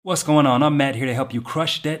What's going on? I'm Matt here to help you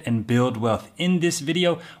crush debt and build wealth. In this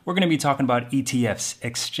video, we're going to be talking about ETFs,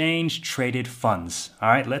 exchange traded funds. All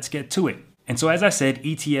right, let's get to it. And so as I said,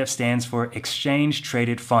 ETF stands for exchange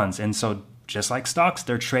traded funds. And so just like stocks,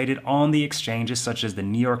 they're traded on the exchanges such as the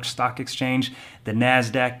New York Stock Exchange, the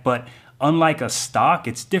NASDAQ, but unlike a stock,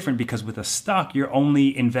 it's different because with a stock, you're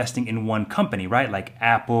only investing in one company, right? Like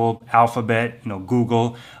Apple, Alphabet,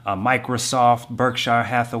 Google, Microsoft, Berkshire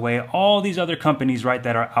Hathaway, all these other companies, right,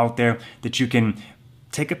 that are out there that you can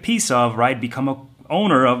take a piece of, right? Become a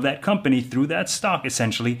owner of that company through that stock,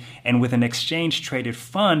 essentially. And with an exchange traded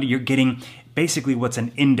fund, you're getting basically what's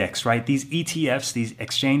an index, right? These ETFs, these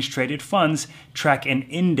exchange traded funds, track an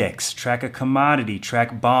index, track a commodity,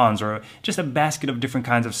 track bonds, or just a basket of different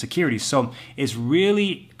kinds of securities. So it's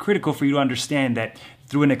really critical for you to understand that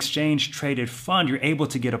through an exchange traded fund, you're able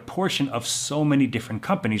to get a portion of so many different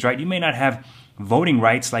companies, right? You may not have voting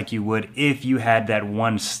rights like you would if you had that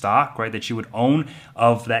one stock, right, that you would own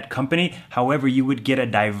of that company. However, you would get a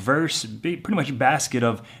diverse, pretty much basket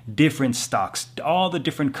of different stocks, all the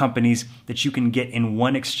different companies that you can get in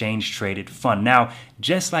one exchange traded fund. Now,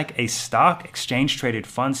 just like a stock, exchange traded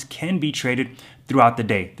funds can be traded throughout the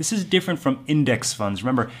day. This is different from index funds.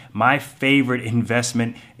 Remember, my favorite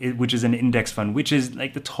investment, which is an index fund, which is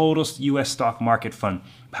like the total US stock market fund.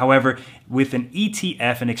 However, with an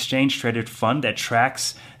ETF, an exchange traded fund that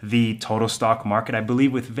tracks the total stock market, I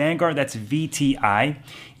believe with Vanguard, that's VTI,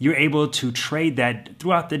 you're able to trade that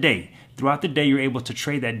throughout the day. Throughout the day, you're able to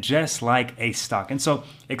trade that just like a stock. And so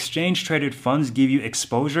exchange traded funds give you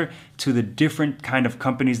exposure to the different kind of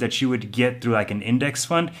companies that you would get through like an index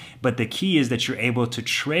fund. But the key is that you're able to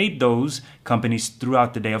trade those companies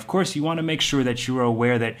throughout the day. Of course, you want to make sure that you are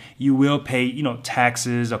aware that you will pay,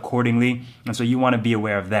 taxes accordingly. And so you want to be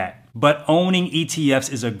aware of that. But owning ETFs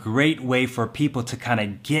is a great way for people to kind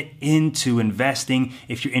of get into investing.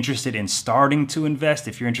 If you're interested in starting to invest,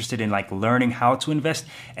 if you're interested in like learning how to invest,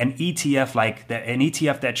 an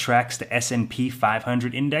ETF that tracks the S&P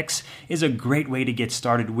 500 index is a great way to get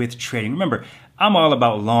started with trading. Remember, I'm all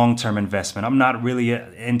about long-term investment. I'm not really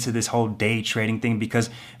into this whole day trading thing because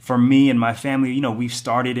for me and my family, we've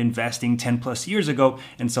started investing 10 plus years ago.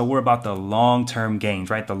 And so we're about the long-term gains,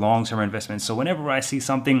 right? The long-term investment. So whenever I see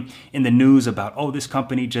something in the news about, oh, this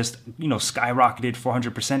company just, skyrocketed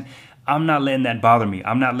 400%, I'm not letting that bother me.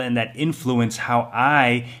 I'm not letting that influence how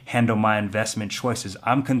I handle my investment choices.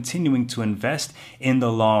 I'm continuing to invest in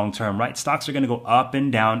the long term, right? Stocks are going to go up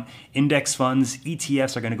and down. Index funds,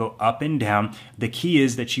 ETFs are going to go up and down. The key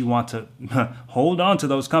is that you want to hold on to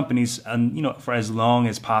those companies, for as long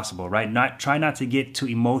as possible, right? Try not to get too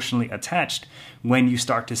emotionally attached when you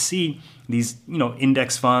start to see these,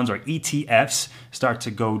 index funds or ETFs start to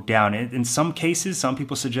go down. In some cases, some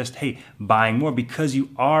people suggest, hey, buying more because you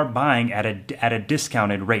are buying at a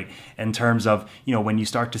discounted rate in terms of, when you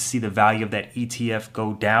start to see the value of that ETF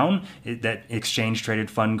go down, that exchange traded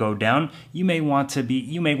fund go down, you may want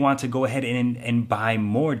to go ahead and buy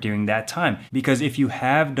more during that time. Because if you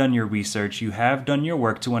have done your research, you have done your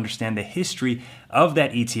work to understand the history of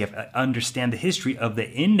that ETF, understand the history of the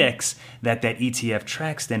index that ETF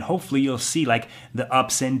tracks, then hopefully you'll see like the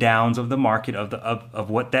ups and downs of the market of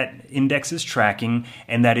what that index is tracking,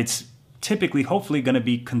 and that it's typically, hopefully, going to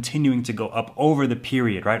be continuing to go up over the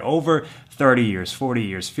period, right? Over 30 years, 40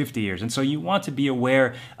 years, 50 years. And so you want to be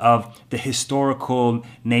aware of the historical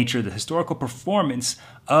nature, the historical performance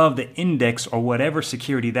of the index or whatever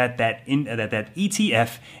security that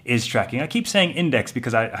ETF is tracking. I keep saying index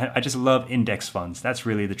because I just love index funds. That's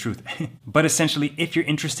really the truth. But essentially, if you're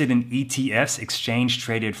interested in ETFs, exchange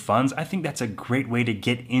traded funds, I think that's a great way to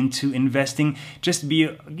get into investing. Just be,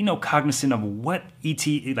 cognizant of what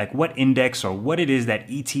what index or what it is that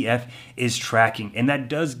ETF is tracking. And that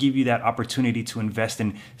does give you that opportunity to invest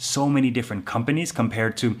in so many different companies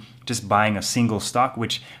compared to just buying a single stock,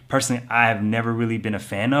 which personally I have never really been a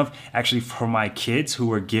fan of. Actually, for my kids who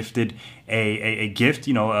were gifted a gift,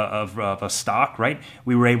 of a stock, right?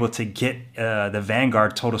 We were able to get the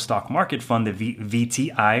Vanguard Total Stock Market Fund, the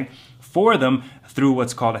VTI, for them through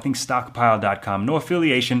what's called, I think, stockpile.com. No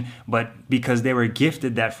affiliation, but because they were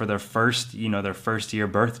gifted that for their first year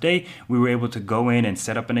birthday, we were able to go in and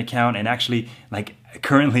set up an account and actually, like,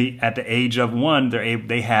 currently at the age of 1, they're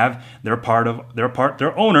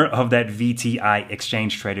owner of that VTI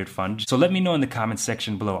exchange traded fund. So let me know in the comments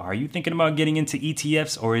section below, are you thinking about getting into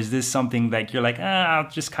ETFs, or is this something that you're like, I'll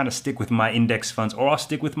just kind of stick with my index funds, or I'll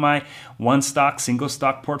stick with my single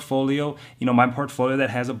stock portfolio, my portfolio that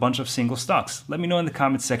has a bunch of single stocks? Let me know in the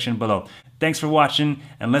comments section below. Thanks for watching,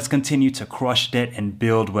 and let's continue to crush debt and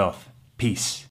build wealth. Peace.